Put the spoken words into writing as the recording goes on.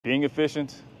Being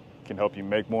efficient can help you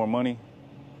make more money.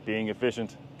 Being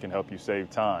efficient can help you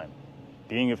save time.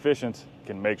 Being efficient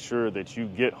can make sure that you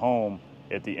get home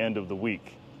at the end of the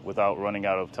week without running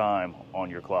out of time on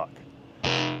your clock.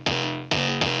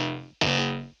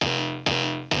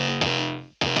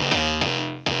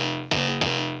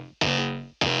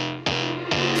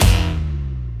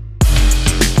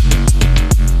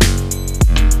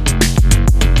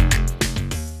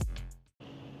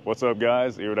 What's up,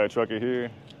 guys? Erudite Trucker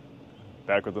here,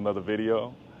 back with another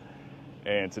video.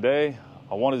 And today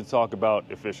I wanted to talk about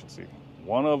efficiency.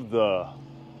 One of the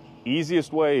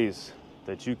easiest ways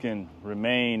that you can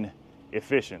remain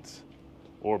efficient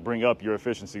or bring up your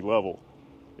efficiency level,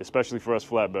 especially for us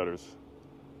flatbedders,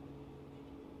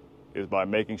 is by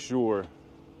making sure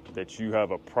that you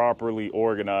have a properly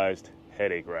organized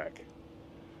headache rack.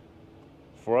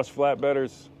 For us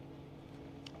flatbedders,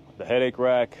 the headache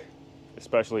rack,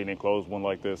 especially an enclosed one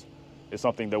like this, is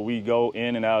something that we go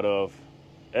in and out of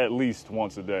at least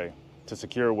once a day to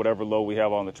secure whatever load we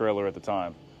have on the trailer at the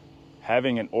time.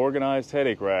 Having an organized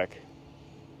headache rack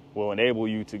will enable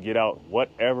you to get out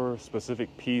whatever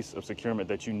specific piece of securement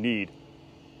that you need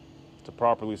to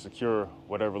properly secure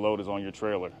whatever load is on your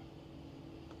trailer.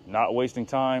 Not wasting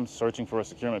time searching for a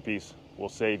securement piece will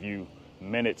save you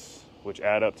minutes, which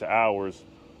add up to hours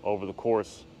over the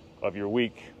course of your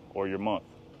week or your month.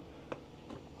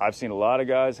 I've seen a lot of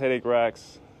guys' headache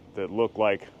racks that look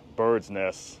like birds'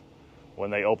 nests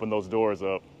when they open those doors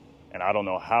up, and I don't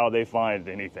know how they find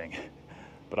anything.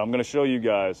 But I'm gonna show you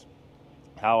guys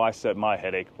how I set my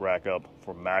headache rack up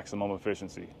for maximum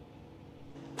efficiency.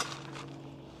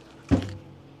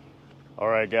 All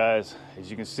right, guys,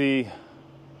 as you can see,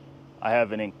 I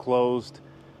have an enclosed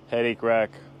headache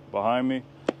rack behind me,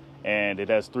 and it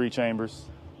has 3 chambers.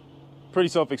 Pretty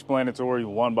self-explanatory,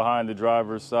 one behind the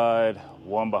driver's side,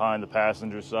 one behind the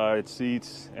passenger side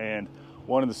seats, and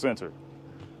one in the center.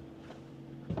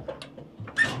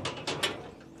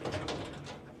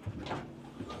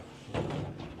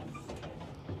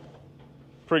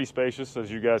 Pretty spacious, as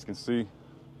you guys can see,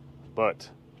 but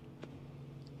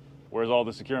where's all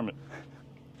the securement?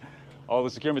 All the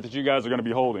securement that you guys are gonna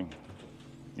be holding.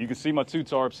 You can see my 2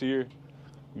 tarps here.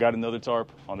 Got another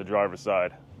tarp on the driver's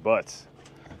side, but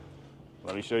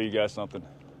let me show you guys something.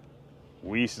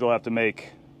 We still have to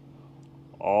make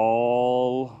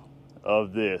all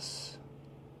of this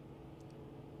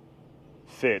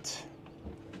fit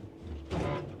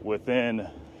within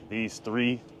these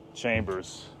 3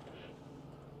 chambers.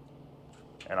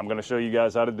 And I'm gonna show you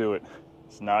guys how to do it.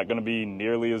 It's not gonna be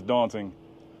nearly as daunting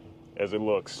as it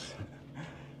looks.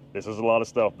 This is a lot of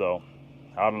stuff though.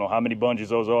 I don't know how many bungees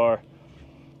those are.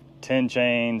 10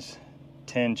 chains,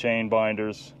 10 chain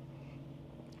binders,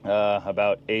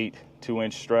 about 8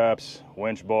 2-inch straps,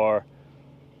 winch bar,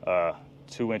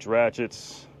 2-inch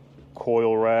ratchets,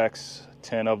 coil racks,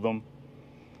 10 of them,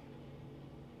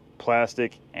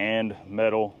 plastic and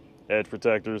metal edge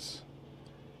protectors.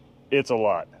 It's a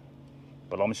lot,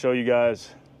 but I'm gonna show you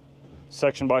guys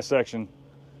section by section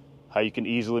how you can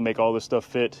easily make all this stuff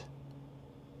fit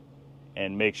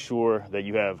and make sure that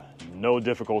you have no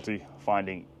difficulty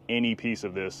finding any piece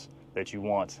of this that you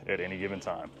want at any given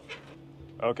time.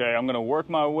 Okay, I'm gonna work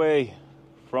my way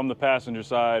from the passenger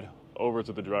side over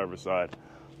to the driver's side.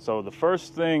 So the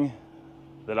first thing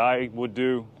that I would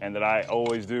do, and that I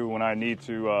always do when I need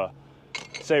to,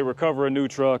 say, recover a new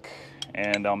truck,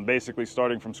 and I'm basically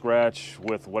starting from scratch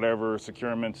with whatever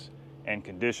securement and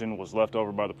condition was left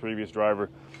over by the previous driver,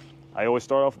 I always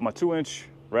start off with my 2-inch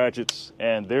ratchets,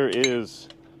 and there is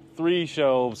 3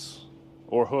 shelves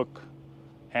or hook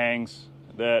hangs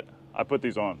that I put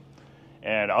these on.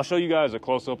 And I'll show you guys a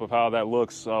close-up of how that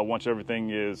looks once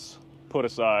everything is put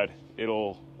aside.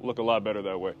 It'll look a lot better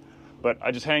that way. But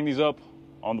I just hang these up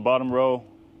on the bottom row.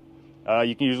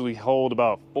 You can usually hold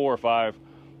about 4 or 5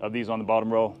 of these on the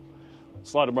bottom row.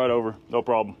 Slide them right over, no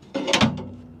problem.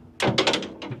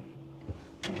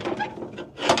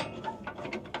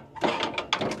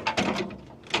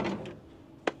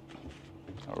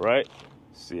 All right,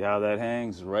 see how that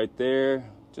hangs right there,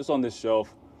 just on this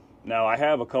shelf. Now I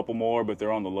have a couple more, but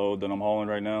they're on the load that I'm hauling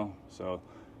right now. So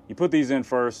you put these in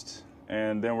first,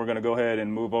 and then we're gonna go ahead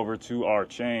and move over to our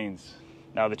chains.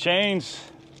 Now the chains,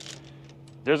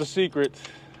 there's a secret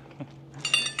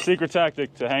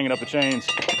tactic to hanging up the chains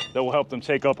that will help them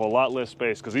take up a lot less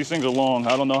space, because these things are long.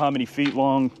 I don't know how many feet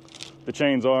long the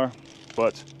chains are,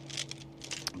 but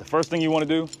the first thing you wanna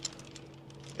do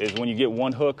is when you get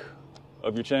one hook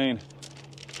of your chain,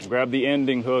 grab the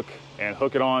ending hook and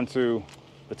hook it onto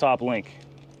the top link.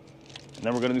 And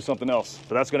then we're gonna do something else.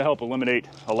 So that's gonna help eliminate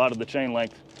a lot of the chain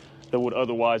length that would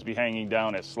otherwise be hanging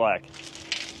down as slack.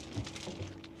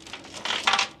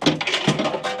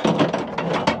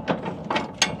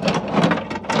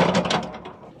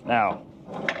 Now,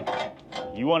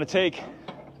 you want to take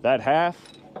that half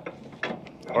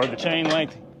or the chain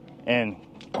length and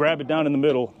grab it down in the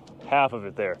middle, half of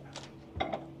it there.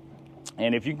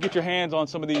 And if you can get your hands on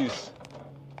some of these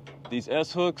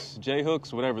S hooks, J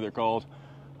hooks, whatever they're called,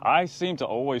 I seem to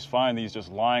always find these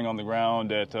just lying on the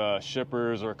ground at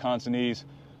shippers or consignees.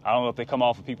 I don't know if they come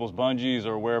off of people's bungees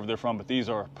or wherever they're from, but these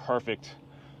are perfect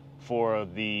for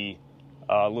the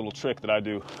little trick that I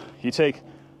do. You take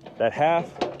that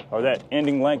half or that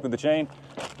ending length of the chain,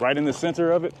 right in the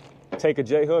center of it, take a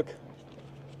J hook,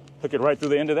 hook it right through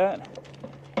the end of that,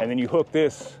 and then you hook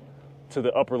this to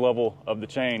the upper level of the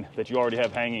chain that you already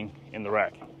have hanging in the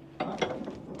rack.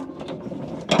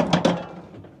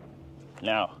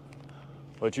 Now,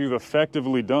 what you've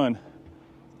effectively done,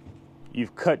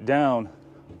 you've cut down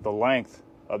the length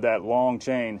of that long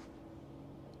chain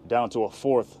down to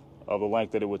 1/4 of the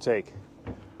length that it would take.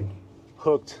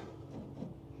 Hooked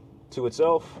to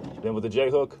itself, then with the J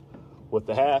hook, with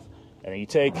the half, and then you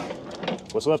take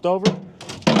what's left over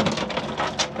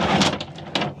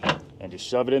and just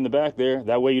shove it in the back there.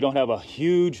 That way you don't have a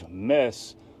huge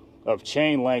mess of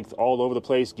chain length all over the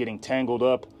place, getting tangled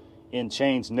up in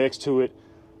chains next to it.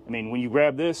 I mean, when you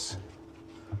grab this,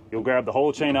 you'll grab the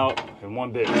whole chain out in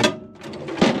one bit.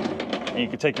 And you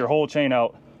can take your whole chain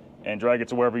out and drag it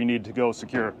to wherever you need to go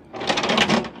secure.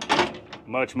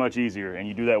 Much, much easier. And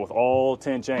you do that with all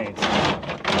 10 chains.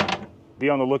 Be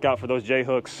on the lookout for those J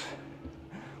hooks.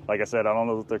 Like I said, I don't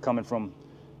know if they're coming from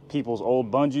people's old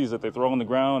bungees that they throw on the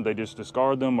ground. They just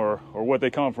discard them or what they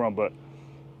come from, but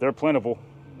they're plentiful.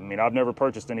 I mean, I've never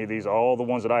purchased any of these. All the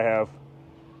ones that I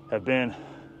have been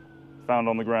found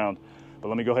on the ground. But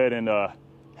let me go ahead and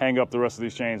hang up the rest of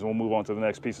these chains and we'll move on to the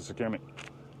next piece of securement.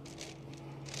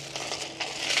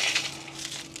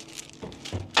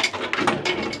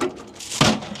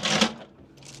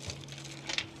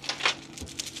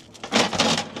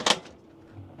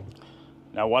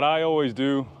 Now what I always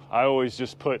do, I always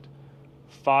just put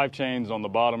 5 chains on the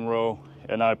bottom row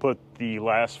and I put the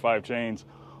last 5 chains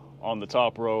on the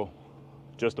top row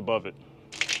just above it.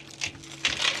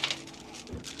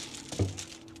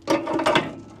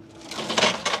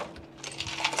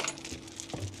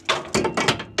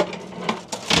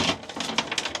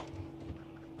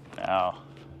 Now,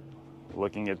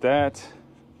 looking at that,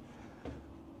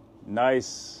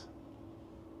 nice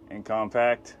and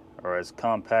compact, or as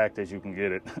compact as you can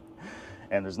get it.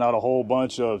 And there's not a whole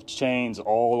bunch of chains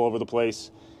all over the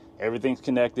place. Everything's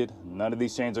connected. None of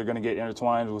these chains are going to get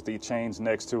intertwined with the chains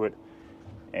next to it.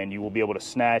 And you will be able to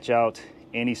snatch out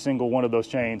any single one of those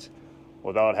chains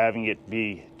without having it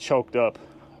be choked up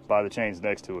by the chains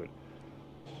next to it.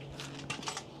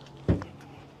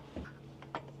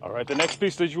 All right, the next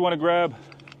piece that you want to grab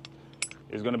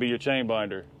is going to be your chain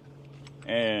binder.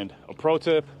 And a pro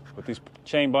tip with these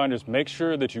chain binders, make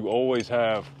sure that you always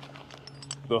have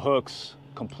the hooks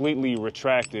completely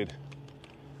retracted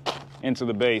into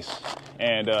the base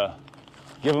and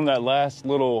give them that last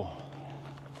little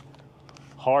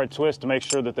hard twist to make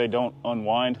sure that they don't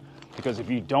unwind. Because if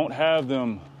you don't have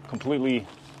them completely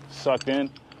sucked in,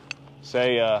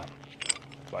 say,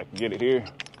 if I can get it here,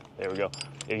 there we go.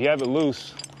 If you have it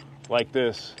loose like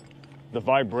this, the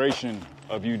vibration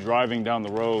of you driving down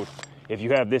the road, if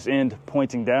you have this end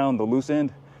pointing down, the loose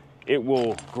end, it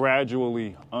will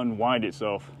gradually unwind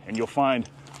itself and you'll find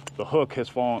the hook has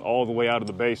fallen all the way out of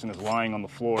the base and is lying on the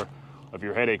floor of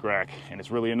your headache rack. And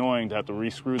it's really annoying to have to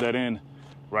re-screw that in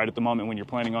right at the moment when you're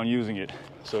planning on using it.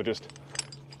 So just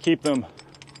keep them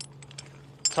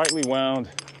tightly wound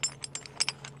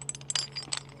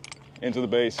into the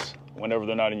base whenever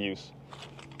they're not in use.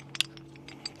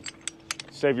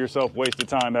 Save yourself wasted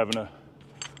time having to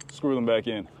screw them back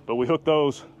in. But we hook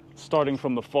those starting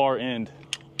from the far end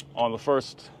on the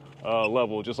first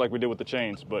level, just like we did with the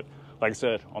chains, but like I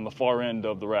said, on the far end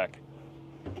of the rack.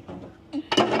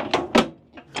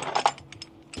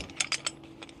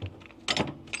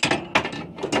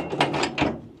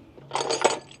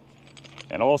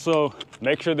 And also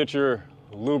make sure that you're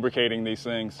lubricating these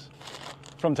things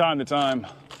from time to time,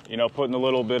 you know, putting a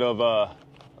little bit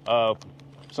of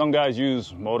some guys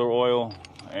use motor oil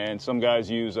and some guys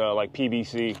use like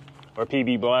PBC or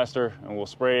PB Blaster, and we'll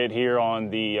spray it here on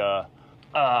the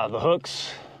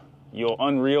hooks. You'll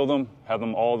unreel them, have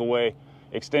them all the way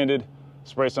extended,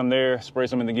 spray some there, spray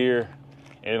some in the gear,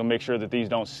 and it'll make sure that these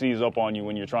don't seize up on you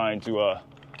when you're trying to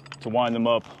wind them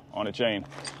up on a chain,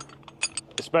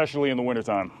 especially in the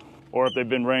wintertime, or if they've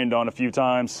been rained on a few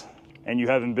times and you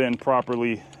haven't been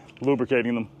properly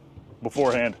lubricating them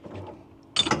beforehand.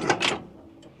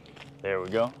 There we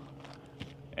go.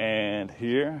 And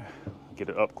here, get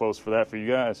it up close for that for you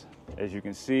guys. As you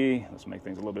can see, let's make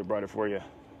things a little bit brighter for you.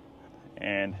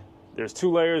 And there's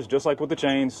 2 layers, just like with the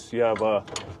chains. You have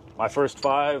my first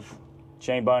 5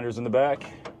 chain binders in the back,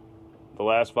 the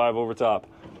last 5 over top.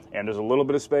 And there's a little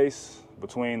bit of space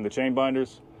between the chain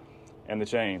binders and the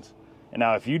chains. And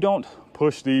now if you don't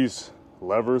push these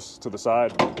levers to the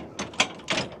side,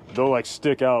 they'll like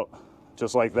stick out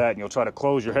just like that, and you'll try to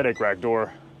close your headache rack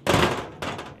door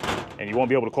and you won't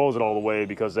be able to close it all the way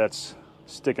because that's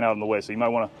sticking out in the way. So you might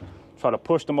want to try to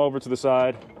push them over to the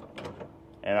side,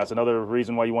 and that's another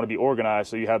reason why you want to be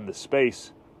organized, so you have the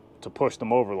space to push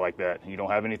them over like that. You don't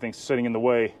have anything sitting in the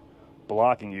way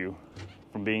blocking you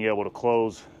from being able to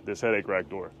close this headache rack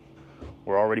door.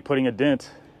 We're already putting a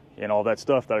dent in all that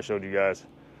stuff that I showed you guys.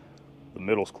 The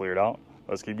middle's cleared out.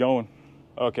 Let's keep going.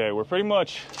 Okay, we're pretty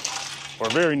much, or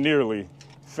very nearly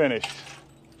finished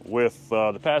with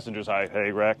the passenger's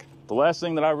headache rack. The last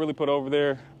thing that I really put over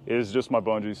there is just my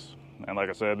bungees. And like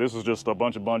I said, this is just a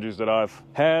bunch of bungees that I've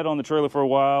had on the trailer for a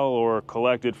while, or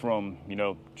collected from, you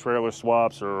know, trailer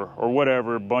swaps or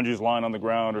whatever, bungees lying on the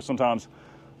ground, or sometimes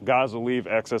guys will leave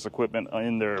excess equipment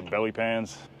in their belly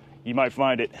pans. You might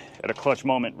find it at a clutch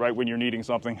moment right when you're needing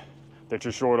something that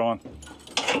you're short on.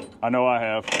 I know I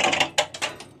have.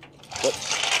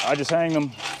 But I just hang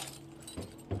them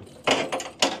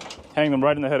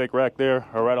right in the headache rack there,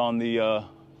 or right on the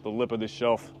lip of this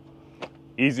shelf.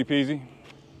 Easy peasy.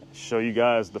 Show you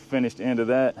guys the finished end of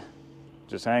that.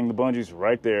 Just hang the bungees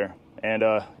right there, and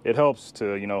it helps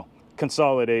to, you know,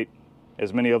 consolidate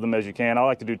as many of them as you can. I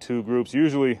like to do 2 groups.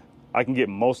 Usually I can get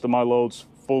most of my loads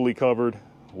fully covered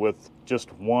with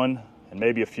just 1 and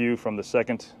maybe a few from the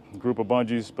second group of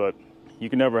bungees, but you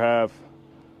can never have,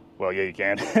 well, yeah, you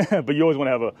can, but you always want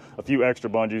to have a few extra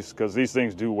bungees, because these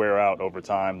things do wear out over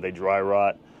time. They dry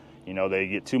rot, you know, they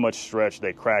get too much stretch,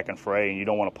 they crack and fray, and you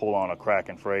don't want to pull on a crack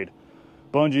and frayed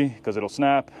bungee because it'll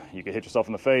snap. You could hit yourself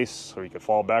in the face, or you could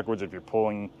fall backwards if you're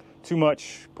pulling too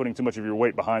much, putting too much of your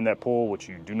weight behind that pull, which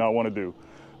you do not want to do.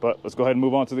 But let's go ahead and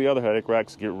move on to the other headache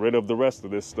racks, get rid of the rest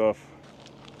of this stuff.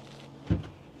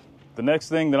 The next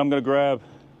thing that I'm going to grab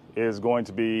is going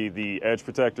to be the edge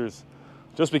protectors,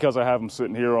 just because I have them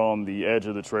sitting here on the edge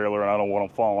of the trailer and I don't want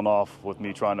them falling off with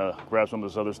me trying to grab some of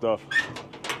this other stuff.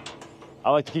 I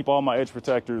like to keep all my edge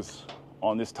protectors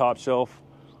on this top shelf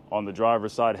on the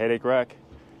driver's side headache rack,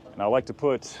 and I like to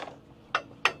put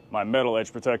my metal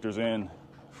edge protectors in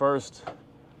first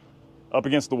up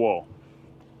against the wall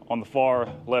on the far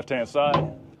left-hand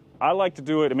side. I like to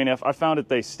do it, I mean, I found that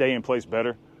they stay in place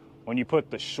better when you put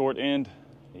the short end.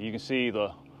 You can see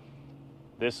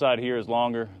this side here is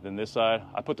longer than this side.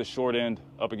 I put the short end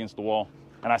up against the wall,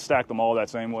 and I stack them all that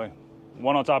same way,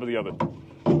 one on top of the other.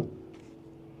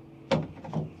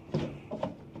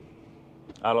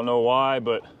 I don't know why,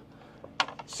 but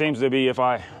it seems to be if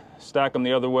I stack them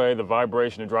the other way, the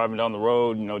vibration of driving down the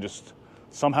road, you know, just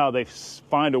somehow they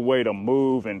find a way to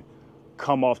move and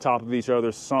come off top of each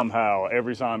other somehow.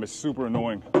 Every time it's super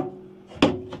annoying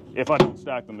if I don't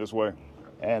stack them this way.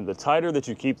 And the tighter that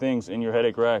you keep things in your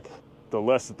headache rack, the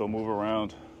less that they'll move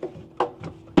around.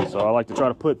 So I like to try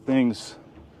to put things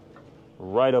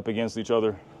right up against each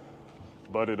other,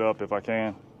 butted up if I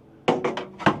can.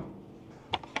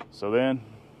 So then,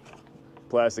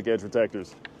 plastic edge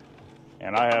protectors.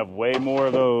 And I have way more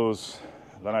of those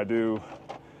than I do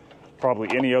probably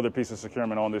any other piece of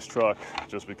securement on this truck,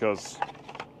 just because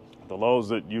the loads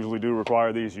that usually do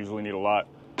require these usually need a lot.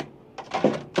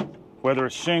 Whether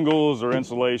it's shingles or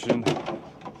insulation,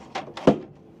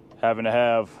 having to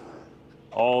have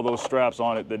all those straps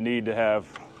on it that need to have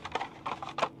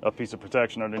a piece of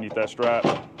protection underneath that strap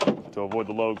to avoid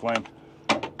the load claim.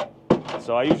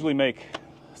 So I usually make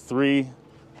 3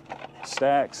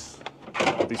 stacks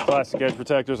of these plastic edge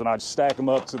protectors, and I stack them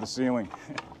up to the ceiling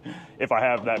if I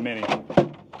have that many.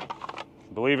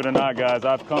 Believe it or not, guys,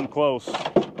 I've come close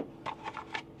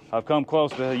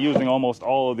to using almost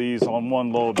all of these on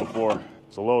one load before.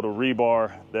 It's a load of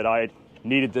rebar that I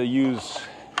needed to use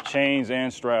chains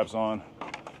and straps on.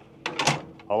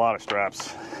 A lot of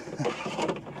straps.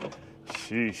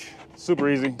 Sheesh. Super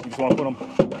easy. You just want to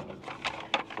put them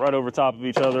right over top of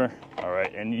each other. All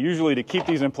right, and usually to keep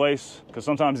these in place, because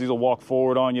sometimes these will walk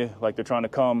forward on you like they're trying to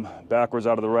come backwards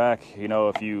out of the rack. You know,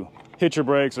 if you hit your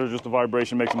brakes or just the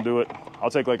vibration makes them do it. I'll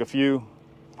take like a few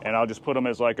and I'll just put them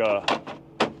as like a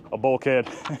bulkhead,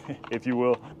 if you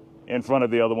will, in front of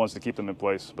the other ones to keep them in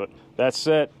place. But that's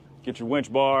set. Get your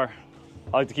winch bar.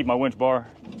 I like to keep my winch bar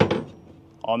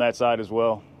on that side as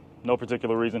well. No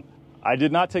particular reason. I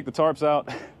did not take the tarps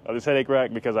out of this headache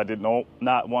rack because I did not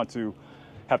want to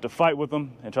have to fight with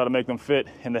them and try to make them fit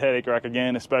in the headache rack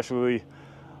again, especially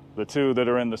the two that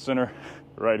are in the center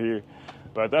right here.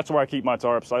 But that's where I keep my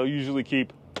tarps. I usually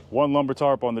keep one lumber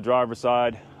tarp on the driver's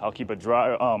side. I'll keep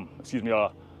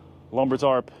a lumber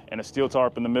tarp and a steel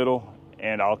tarp in the middle,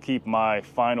 and I'll keep my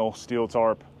final steel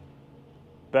tarp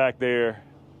back there,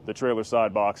 the trailer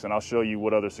side box, and I'll show you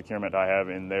what other securement I have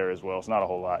in there as well. It's not a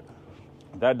whole lot.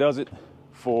 That does it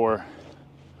for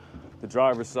the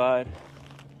driver's side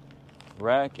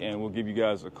rack, and we'll give you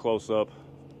guys a close-up.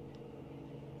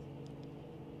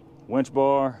 Winch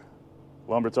bar,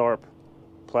 lumber tarp,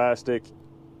 plastic,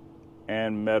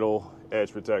 and metal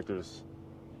edge protectors.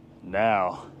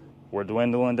 Now, we're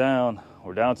dwindling down.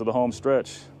 We're down to the home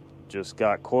stretch. Just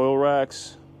got coil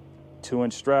racks,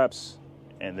 2-inch straps,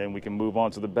 and then we can move on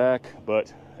to the back.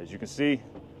 But as you can see,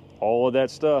 all of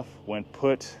that stuff, when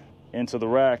put into the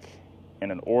rack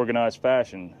in an organized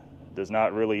fashion, does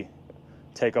not really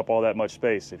take up all that much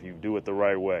space if you do it the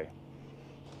right way.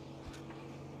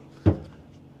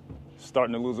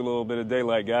 Starting to lose a little bit of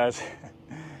daylight, guys.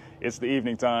 It's the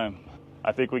evening time.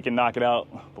 I think we can knock it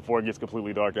out before it gets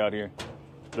completely dark out here.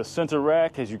 The center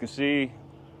rack, as you can see,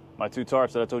 my 2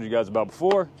 tarps that I told you guys about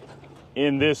before.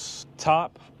 In this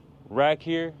top rack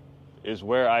here is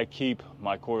where I keep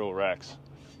my coil racks.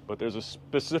 But there's a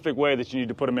specific way that you need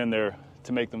to put them in there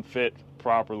to make them fit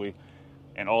properly,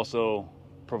 and also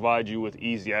provide you with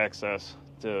easy access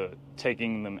to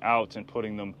taking them out and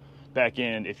putting them back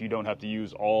in if you don't have to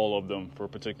use all of them for a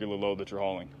particular load that you're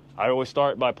hauling. I always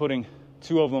start by putting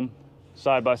 2 of them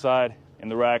side by side in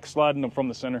the rack, sliding them from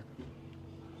the center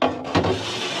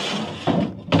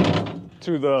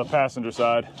to the passenger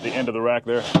side, the end of the rack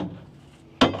there.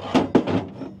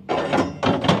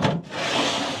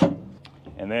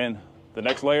 And then the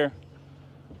next layer,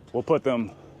 we'll put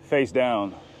them face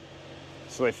down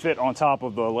so they fit on top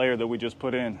of the layer that we just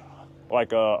put in,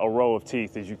 like a row of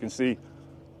teeth. As you can see,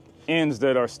 ends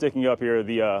that are sticking up here,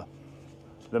 the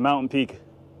mountain peak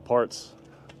parts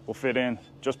will fit in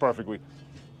just perfectly.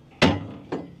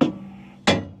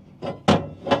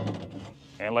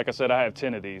 And like I said, I have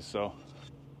 10 of these, so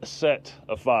a set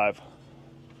of 5.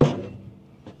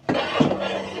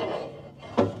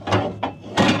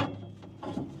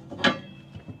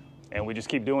 And we just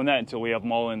keep doing that until we have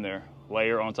them all in there,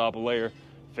 layer on top of layer,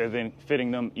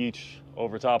 fitting them each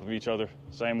over top of each other,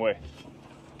 same way.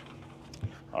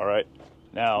 All right,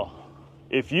 now,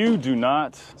 if you do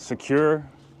not secure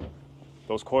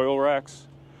those coil racks,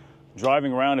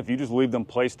 driving around, if you just leave them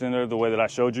placed in there the way that I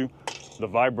showed you, the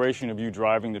vibration of you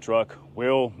driving the truck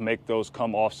will make those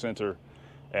come off center,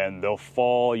 and they'll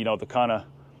fall, you know, they'll kind of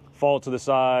fall to the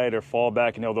side or fall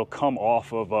back, you know, they'll come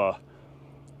off of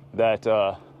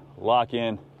that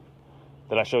lock-in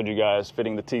that I showed you guys,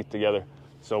 fitting the teeth together.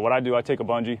 So what I do, I take a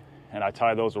bungee and I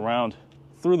tie those around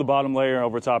through the bottom layer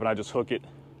over top, and I just hook it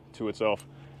to itself.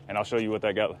 And I'll show you what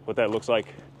that looks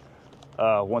like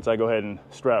once I go ahead and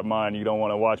strap mine. You don't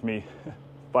want to watch me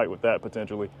fight with that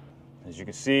potentially. As you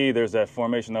can see, there's that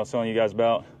formation I was telling you guys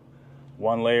about.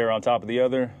 One layer on top of the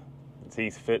other. The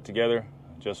teeth fit together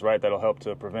just right. That'll help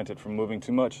to prevent it from moving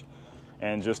too much.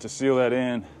 And just to seal that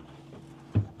in,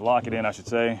 lock it in, I should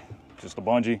say, just a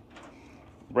bungee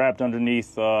wrapped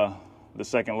underneath the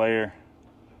second layer,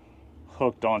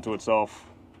 hooked onto itself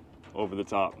over the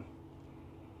top.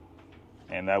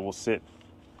 And that will sit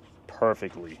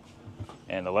perfectly.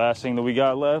 And the last thing that we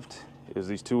got left is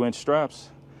these 2-inch straps.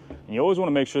 And you always want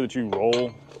to make sure that you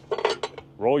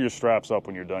roll your straps up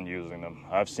when you're done using them.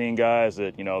 I've seen guys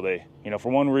that, they, for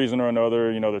one reason or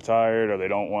another, they're tired or they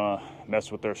don't want to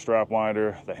mess with their strap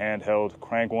winder, the handheld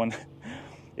crank one.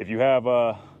 If you have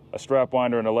a strap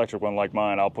winder, an electric one like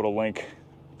mine, I'll put a link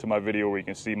to my video where you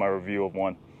can see my review of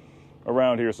one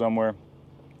around here somewhere.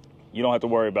 You don't have to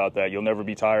worry about that. You'll never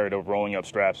be tired of rolling up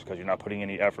straps because you're not putting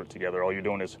any effort together. All you're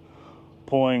doing is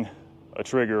pulling a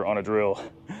trigger on a drill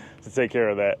to take care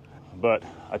of that. But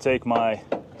I take my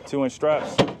 2-inch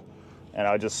straps and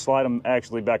I just slide them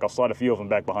actually back. I'll slide a few of them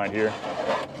back behind here.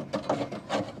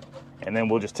 And then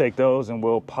we'll just take those and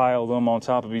we'll pile them on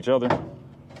top of each other.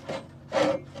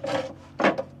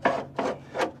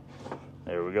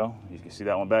 There we go. You can see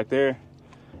that one back there.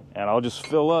 And I'll just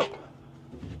fill up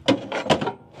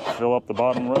the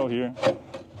bottom row here.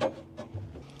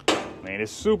 I mean,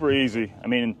 it's super easy. I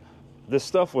mean, this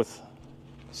stuff with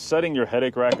setting your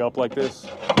headache rack up like this,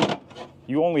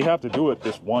 you only have to do it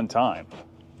this one time.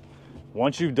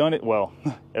 Once you've done it, well,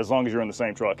 as long as you're in the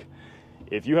same truck.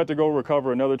 If you have to go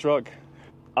recover another truck,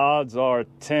 odds are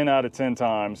 10 out of 10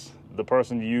 times the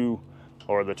person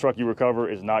or the truck you recover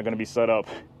is not going to be set up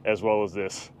as well as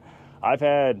this. I've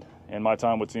had, in my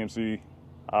time with TMC,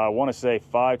 I want to say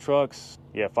 5 trucks.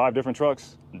 Yeah, 5 different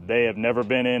trucks. They have never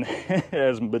been in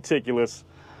as meticulous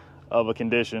of a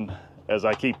condition as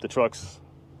I keep the trucks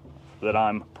that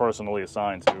I'm personally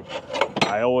assigned to.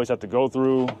 I always have to go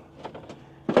through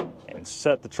and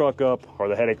set the truck up, or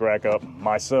the headache rack up,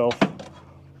 myself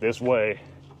this way.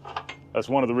 That's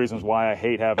one of the reasons why I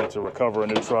hate having to recover a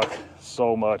new truck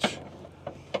so much.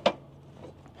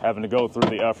 Having to go through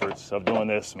the efforts of doing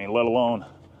this, I mean, let alone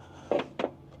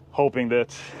hoping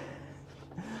that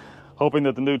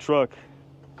the new truck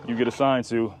you get assigned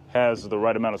to has the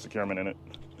right amount of securement in it.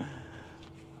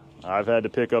 I've had to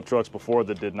pick up trucks before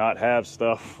that did not have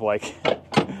stuff, like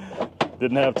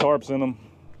didn't have tarps in them,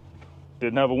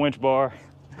 didn't have a winch bar.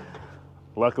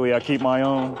 Luckily, I keep my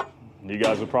own. You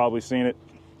guys have probably seen it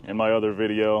in my other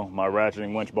video, my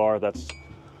ratcheting winch bar. That's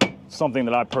something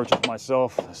that I purchased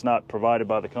myself. It's not provided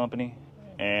by the company.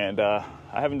 And I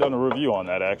haven't done a review on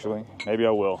that, actually. Maybe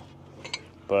I will.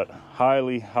 But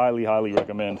highly, highly, highly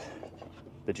recommend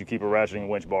that you keep a ratcheting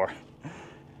winch bar.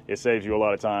 It saves you a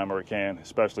lot of time, or it can,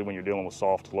 especially when you're dealing with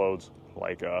soft loads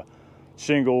like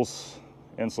shingles,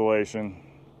 insulation,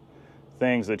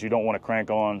 things that you don't want to crank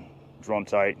on drum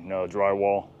tight, you know,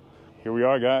 drywall. Here we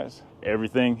are, guys.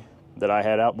 Everything that I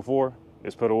had out before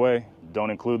is put away. Don't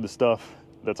include the stuff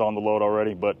that's on the load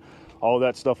already, but all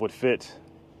that stuff would fit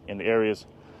in the areas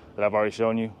that I've already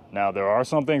shown you. Now, there are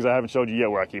some things I haven't showed you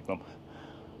yet where I keep them.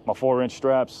 My 4-inch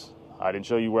straps, I didn't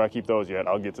show you where I keep those yet.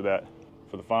 I'll get to that.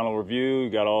 For the final review, you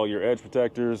got all your edge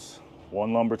protectors,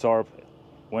 one lumber tarp,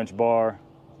 winch bar,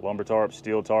 lumber tarp,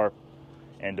 steel tarp,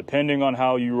 and depending on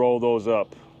how you roll those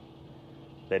up,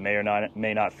 they may or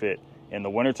may not fit. In the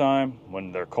wintertime,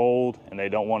 when they're cold and they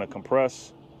don't want to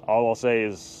compress, all I'll say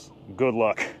is good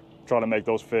luck trying to make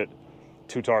those fit,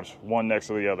 2 tarps, one next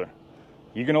to the other.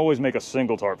 You can always make a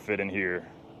single tarp fit in here,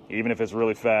 even if it's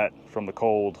really fat from the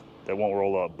cold, that won't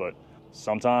roll up, but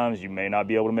sometimes you may not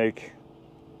be able to make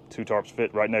 2 tarps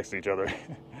fit right next to each other.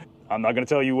 I'm not going to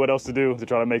tell you what else to do to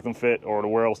try to make them fit or to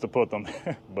where else to put them.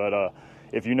 But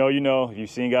if you know, you know. If you've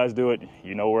seen guys do it,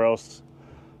 you know where else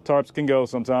tarps can go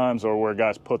sometimes, or where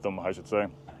guys put them, I should say.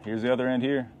 Here's the other end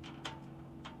here.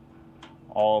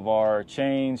 All of our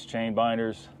chains, chain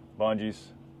binders, bungees,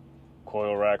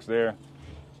 coil racks there.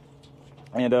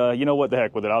 And you know what, the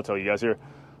heck with it, I'll tell you guys here.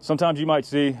 Sometimes you might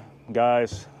see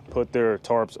guys put their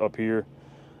tarps up here.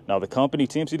 Now, the company,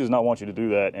 TMC, does not want you to do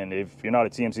that. And if you're not a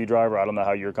TMC driver, I don't know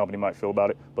how your company might feel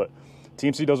about it, but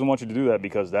TMC doesn't want you to do that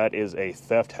because that is a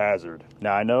theft hazard.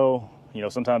 Now, I know, you know,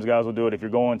 sometimes guys will do it if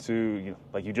you're going to,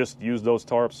 like, you just use those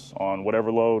tarps on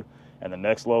whatever load, and the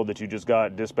next load that you just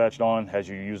got dispatched on has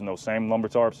you using those same lumber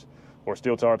tarps or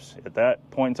steel tarps. At that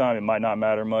point in time, it might not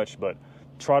matter much, but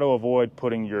try to avoid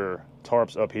putting your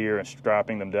tarps up here and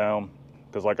strapping them down,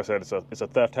 because like I said, it's a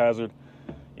theft hazard.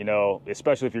 You know,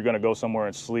 especially if you're going to go somewhere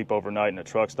and sleep overnight in a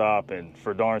truck stop, and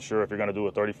for darn sure if you're going to do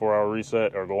a 34-hour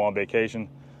reset or go on vacation,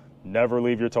 never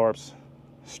leave your tarps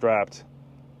strapped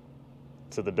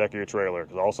to the deck of your trailer,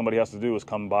 because all somebody has to do is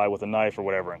come by with a knife or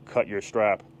whatever and cut your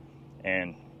strap,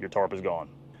 and your tarp is gone.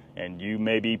 And you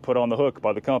may be put on the hook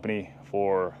by the company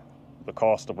for the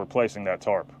cost of replacing that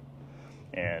tarp.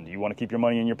 And you want to keep your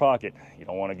money in your pocket. You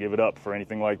don't want to give it up for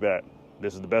anything like that.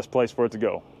 This is the best place for it to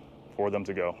go, for them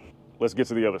to go. Let's get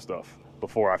to the other stuff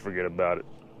before I forget about it.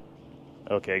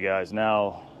 Okay, guys,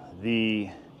 now the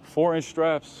 4-inch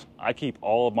straps, I keep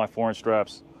all of my 4-inch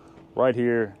straps right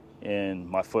here in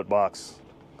my foot box.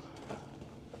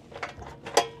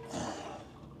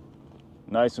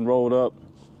 Nice and rolled up.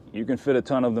 You can fit a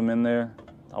ton of them in there.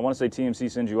 I want to say TMC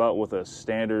sends you out with a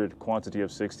standard quantity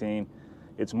of 16.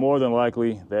 It's more than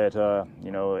likely that,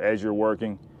 you know, as you're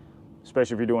working,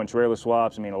 especially if you're doing trailer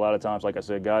swaps, I mean, a lot of times, like I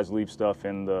said, guys leave stuff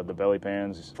in the belly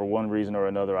pans for one reason or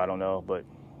another, I don't know, but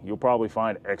you'll probably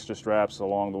find extra straps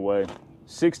along the way.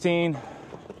 16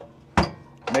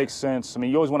 makes sense. I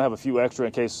mean, you always want to have a few extra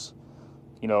in case,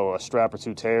 you know, a strap or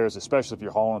two tears, especially if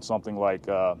you're hauling something like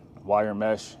wire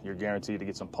mesh. You're guaranteed to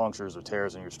get some punctures or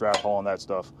tears in your strap hauling that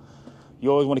stuff.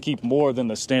 You always want to keep more than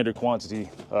the standard quantity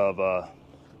of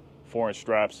 4-inch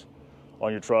straps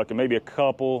on your truck, and maybe a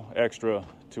couple extra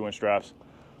 2-inch straps,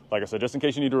 like I said, just in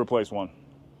case you need to replace one.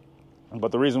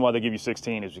 But the reason why they give you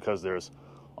 16 is because there's,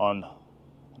 on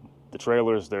the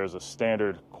trailers, there's a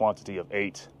standard quantity of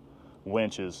 8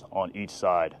 winches on each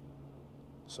side.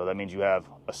 So that means you have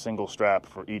a single strap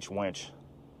for each winch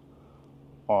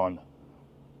on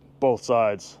both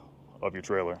sides of your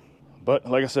trailer. But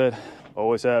like I said,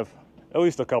 always have at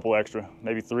least a couple extra,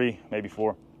 maybe 3, maybe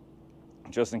 4,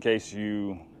 just in case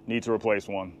you need to replace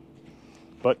one.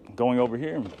 But going over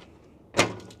here,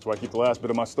 that's where I keep the last bit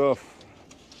of my stuff.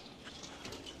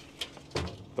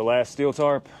 The last steel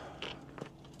tarp,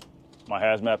 my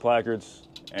hazmat placards,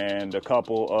 and a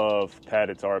couple of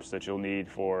padded tarps that you'll need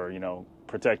for, you know,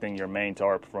 protecting your main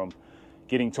tarp from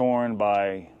getting torn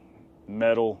by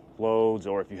metal loads,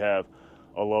 or if you have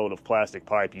a load of plastic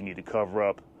pipe, you need to cover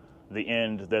up the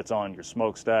end that's on your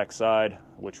smokestack side,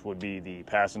 which would be the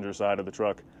passenger side of the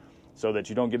truck, so that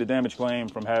you don't get a damage claim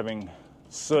from having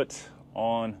soot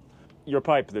on your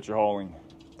pipe that you're hauling.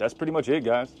 That's pretty much it,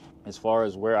 guys. As far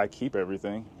as where I keep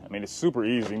everything, I mean, it's super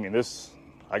easy. I mean, this,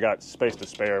 I got space to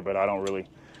spare, but I don't really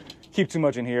keep too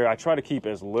much in here. I try to keep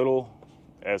as little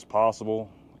as possible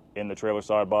in the trailer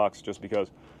side box, just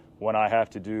because when I have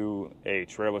to do a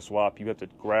trailer swap, you have to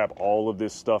grab all of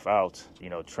this stuff out, you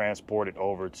know, transport it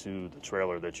over to the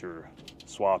trailer that you're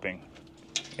swapping,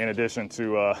 in addition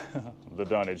to the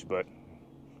dunnage, but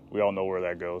we all know where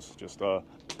that goes, just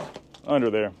under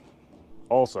there.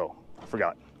 Also, I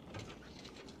forgot,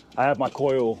 I have my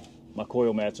coil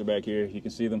mats are back here. You can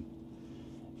see them.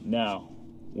 Now,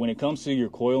 when it comes to your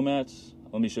coil mats,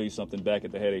 let me show you something back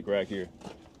at the headache rack here.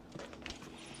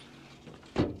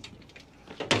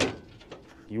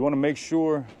 You want to make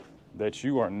sure that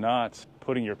you are not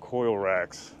putting your coil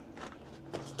racks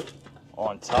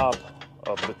on top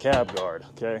of the cab guard,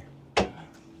 okay?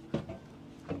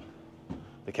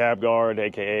 The cab guard,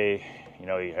 AKA, you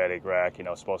know, your headache rack, you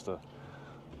know, it's supposed to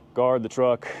guard the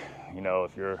truck, you know,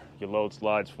 if your load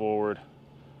slides forward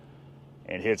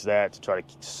and hits that, to try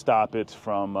to stop it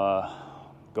from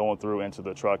going through into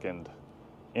the truck and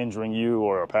injuring you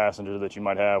or a passenger that you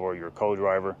might have, or your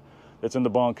co-driver that's in the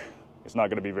bunk. It's not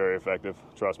going to be very effective,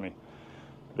 trust me.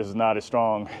 This is not as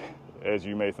strong as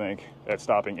you may think at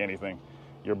stopping anything.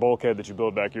 Your bulkhead that you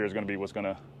build back here is going to be what's going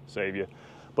to save you.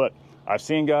 But I've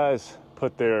seen guys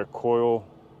put their coil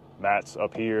mats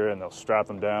up here and they'll strap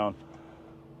them down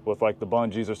with like the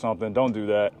bungees or something. Don't do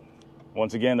that.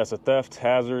 Once again, that's a theft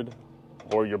hazard,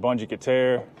 or your bungee could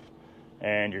tear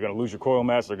and you're going to lose your coil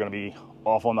mats. They're going to be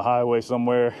off on the highway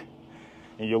somewhere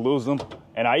and you'll lose them.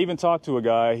 And I even talked to a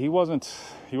guy, he wasn't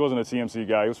a TMC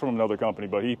guy, he was from another company,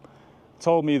 but he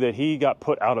told me that he got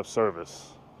put out of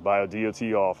service by a DOT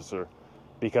officer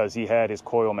because he had his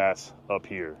coil mats up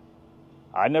here.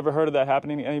 I never heard of that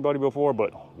happening to anybody before,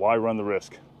 but why run the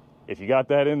risk? If you got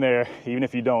that in there, even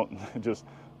if you don't, just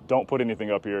don't put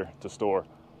anything up here to store.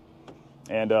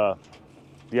 And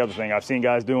the other thing I've seen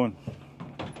guys doing,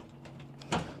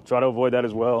 try to avoid that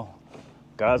as well.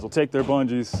 Guys will take their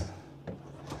bungees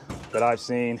that I've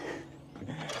seen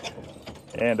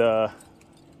and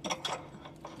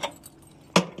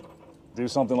do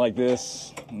something like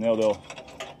this. You know, they'll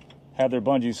have their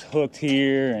bungees hooked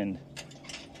here and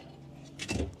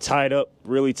tied up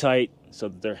really tight so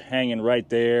that they're hanging right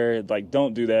there. Like,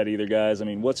 don't do that either, guys. I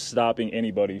mean, what's stopping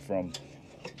anybody from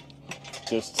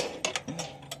just,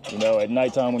 you know, at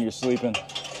nighttime when you're sleeping,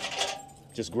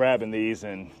 just grabbing these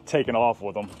and taking off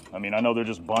with them? I mean, I know they're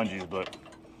just bungees, but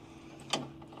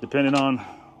depending on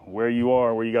where you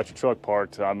are, where you got your truck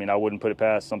parked, I mean, I wouldn't put it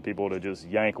past some people to just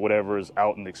yank whatever is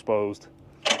out and exposed.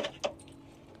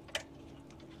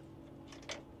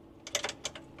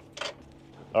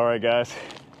 All right, guys,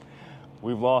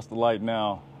 we've lost the light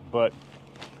now, but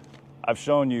I've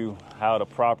shown you how to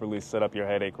properly set up your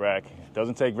headache rack. It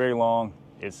doesn't take very long.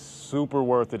 It's super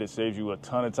worth it. It saves you a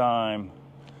ton of time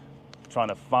trying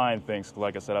to find things.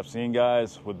 Like I said, I've seen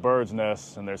guys with bird's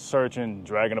nests and they're searching,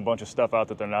 dragging a bunch of stuff out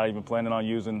that they're not even planning on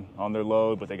using on their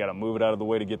load, but they got to move it out of the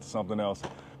way to get to something else.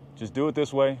 Just do it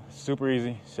this way. Super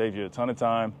easy, saves you a ton of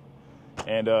time.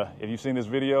 And if you've seen this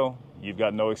video, you've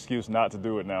got no excuse not to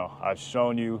do it now. I've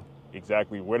shown you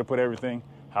exactly where to put everything,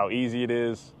 how easy it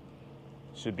is.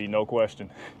 Should be no question.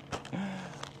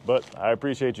 But I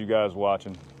appreciate you guys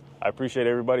watching. I appreciate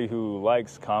everybody who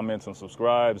likes, comments, and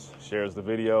subscribes, shares the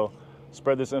video.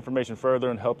 Spread this information further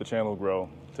and help the channel grow,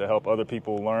 to help other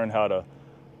people learn how to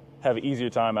have an easier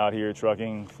time out here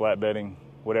trucking, flatbedding,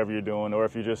 whatever you're doing, or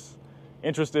if you're just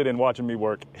interested in watching me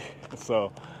work.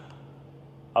 So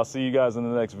I'll see you guys in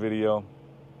the next video.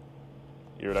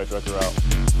 Your Trucker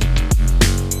out.